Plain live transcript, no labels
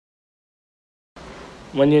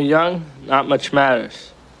When you're young, not much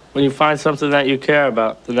matters. When you find something that you care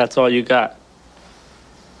about, then that's all you got.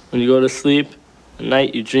 When you go to sleep, at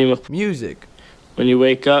night you dream of music. When you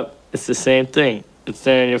wake up, it's the same thing. It's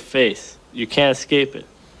there in your face. You can't escape it.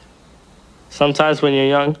 Sometimes when you're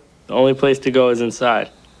young, the only place to go is inside.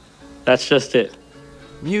 That's just it.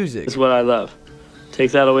 Music is what I love.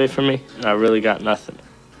 Take that away from me, and I really got nothing.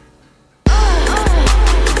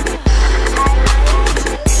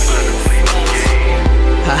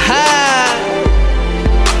 Ha-ha!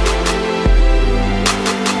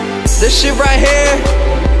 This shit right here,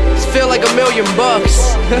 this feel like $1 million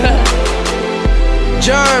bucks.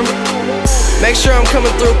 Germ, make sure I'm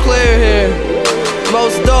coming through clear here.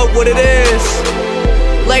 Most dope what it is.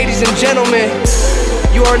 Ladies and gentlemen,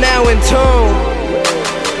 you are now in tune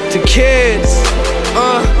to K.I.D.S.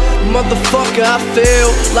 Motherfucker, I feel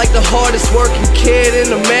like the hardest working kid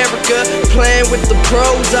in America, playing with the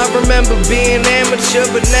pros. I remember being amateur,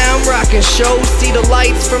 but now I'm rocking shows. See the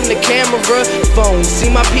lights from the camera phone, see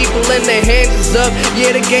my people and their hands is up.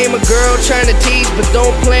 Yeah, the game a girl trying to tease, but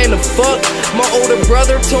don't plan to fuck. My older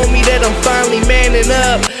brother told me that I'm finally manning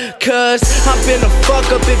up, cause I've been a fuck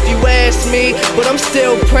up if you ask me, but I'm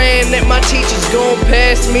still praying that my teachers gon'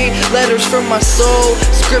 pass me. Letters from my soul,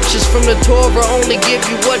 scriptures from the Torah, only give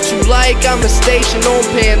you what you like. I'm a station on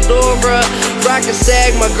Pandora. Rock a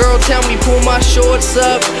sag, my girl tell me pull my shorts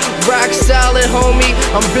up. Rock solid, homie,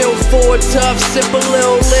 I'm built for it tough. Sip a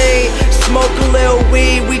little lean, smoke a little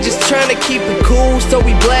weed. We just tryna keep it cool, so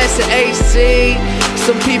we blast the AC.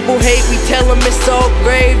 Some people hate, we tell them it's all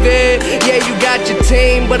gravy. Yeah, you got your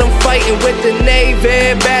team, but I'm fighting with the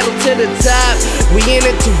Navy. Battle to the top, we in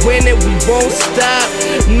it to win it, we won't stop.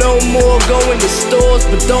 No more going to stores,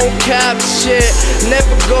 but don't cop shit.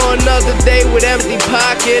 Never go another day with empty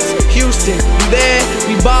pockets. Houston, you there?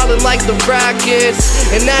 We ballin' like the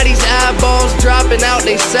Rockets. And now these eyeballs dropping out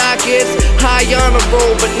they sockets. High on a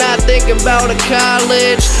roll, but not thinking about a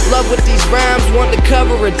college. Love with these rhymes, want to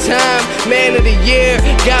cover a time. Man of the year,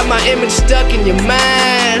 got my image stuck in your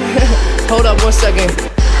mind. Hold up 1 second.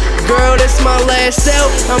 Girl, this my last out,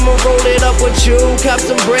 I'ma roll it up with you. Cop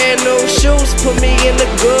some brand new shoes, put me in a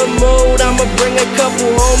good mood. I'ma bring a couple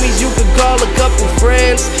homies, you could call a couple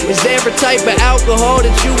friends. Is there a type of alcohol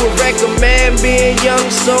that you would recommend? Being young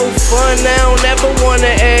so fun, I don't ever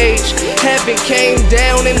wanna age. Haven't came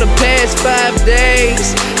down in the past 5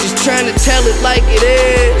 days. Just trying to tell it like it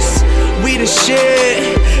is. We the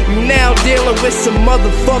shit, you now dealing with some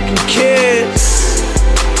motherfucking kids.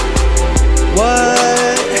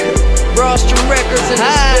 What? Rostrum Records in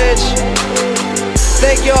this bitch.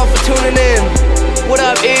 Thank y'all for tuning in. What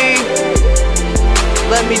up, E?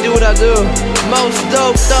 Let me do what I do. Most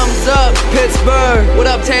dope, thumbs up, Pittsburgh. What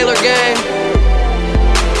up, Taylor Gang?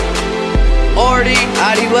 Artie,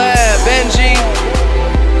 K.I.D. Lab, Benji,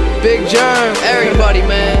 Big Germ, everybody,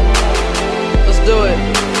 man. Let's do it.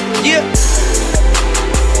 Yeah.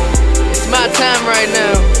 It's my time right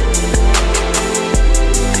now.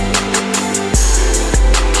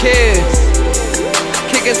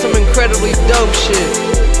 K.I.D.S, kicking some incredibly dope shit.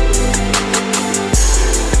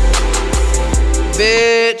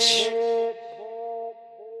 Bitch.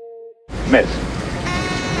 Miss,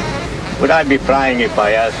 would I be prying if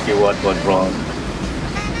I asked you what was wrong?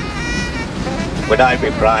 Would I be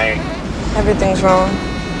prying? Everything's wrong.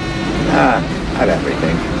 Not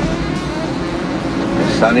everything.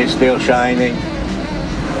 The sun is still shining.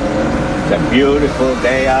 It's a beautiful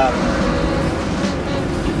day out.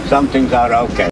 Some things are okay.